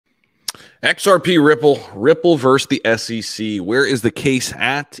XRP Ripple versus the SEC. Where is the case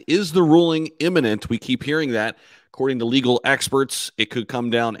at? Is the ruling imminent? We keep hearing that. According to legal experts, it could come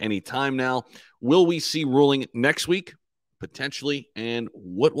down any time now. Will we see ruling next week? Potentially. And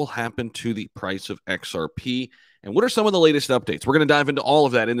what will happen to the price of XRP? And what are some of the latest updates? We're going to dive into all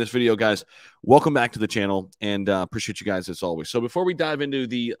of that in this video, guys. Welcome back to the channel, and appreciate you guys as always. So before we dive into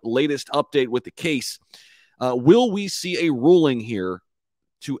the latest update with the case, will we see a ruling here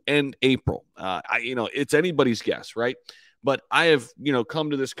to end April? It's anybody's guess, right? But I have, come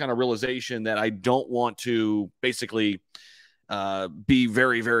to this kind of realization that I don't want to basically be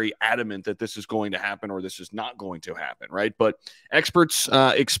very, very adamant that this is going to happen or this is not going to happen, right? But experts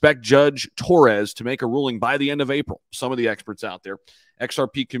expect Judge Torres to make a ruling by the end of April. Some of the experts out there.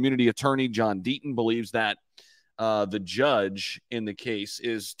 XRP community attorney John Deaton believes that the judge in the case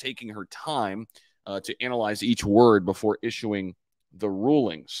is taking her time to analyze each word before issuing the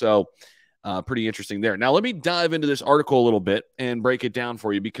ruling. So pretty interesting there. Now, let me dive into this article a little bit and break it down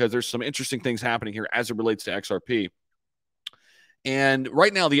for you, because there's some interesting things happening here as it relates to XRP. And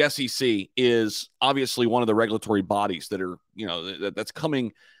right now, the SEC is obviously one of the regulatory bodies that are, that's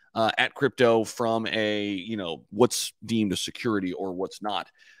coming at crypto from a, what's deemed a security or what's not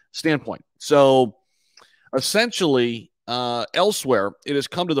standpoint. So essentially, elsewhere, it has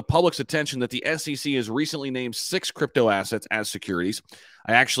come to the public's attention that the SEC has recently named 6 crypto assets as securities.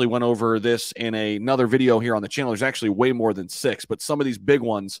 I actually went over this in another video here on the channel. There's actually way more than 6, but some of these big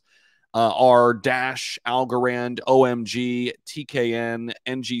ones are Dash, Algorand, OMG, TKN,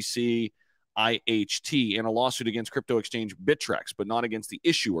 NGC, IHT, in a lawsuit against crypto exchange Bittrex, but not against the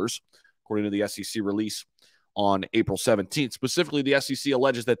issuers, according to the SEC release on April 17th. Specifically, the SEC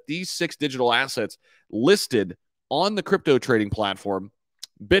alleges that these 6 digital assets listed on the crypto trading platform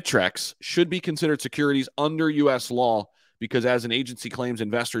Bittrex should be considered securities under U.S. law because, as an agency claims,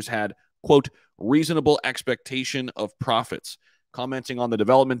 investors had, quote, reasonable expectation of profits. Commenting on the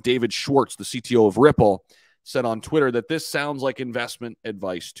development, David Schwartz, the CTO of Ripple, said on Twitter that this sounds like investment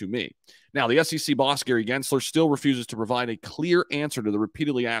advice to me. Now, the SEC boss, Gary Gensler, still refuses to provide a clear answer to the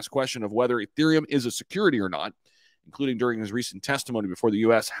repeatedly asked question of whether Ethereum is a security or not, including during his recent testimony before the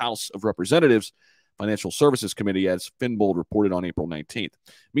U.S. House of Representatives Financial Services Committee, as Finbold reported on April 19th.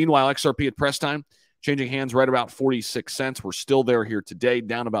 Meanwhile, XRP at press time, changing hands right about 46 cents. We're still there here today,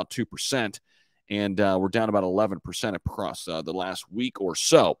 down about 2%, and we're down about 11% across the last week or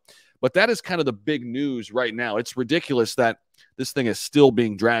so. But that is kind of the big news right now. It's ridiculous that this thing is still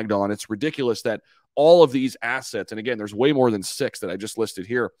being dragged on. It's ridiculous that all of these assets, and again, there's way more than 6 that I just listed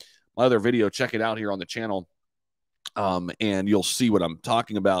here. My other video, check it out here on the channel, and you'll see what I'm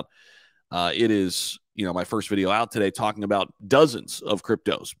talking about. It is, my first video out today talking about dozens of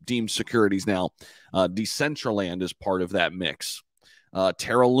cryptos deemed securities now. Decentraland is part of that mix.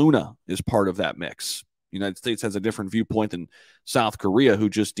 Terra Luna is part of that mix. The United States has a different viewpoint than South Korea, who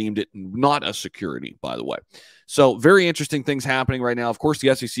just deemed it not a security, by the way. So very interesting things happening right now. Of course,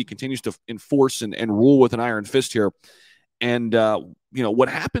 the SEC continues to enforce and rule with an iron fist here. And, what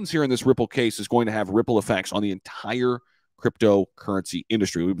happens here in this Ripple case is going to have ripple effects on the entire cryptocurrency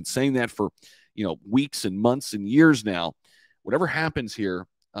industry. We've been saying that for, weeks and months and years now. Whatever happens here,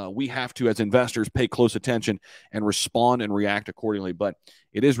 we have to, as investors, pay close attention and respond and react accordingly. But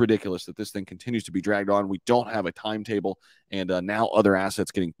it is ridiculous that this thing continues to be dragged on. We don't have a timetable, and now other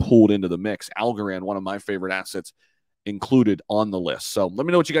assets getting pulled into the mix. Algorand, one of my favorite assets, included on the list. So let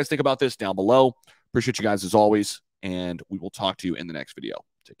me know what you guys think about this down below. Appreciate you guys as always, and we will talk to you in the next video.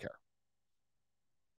 Take care.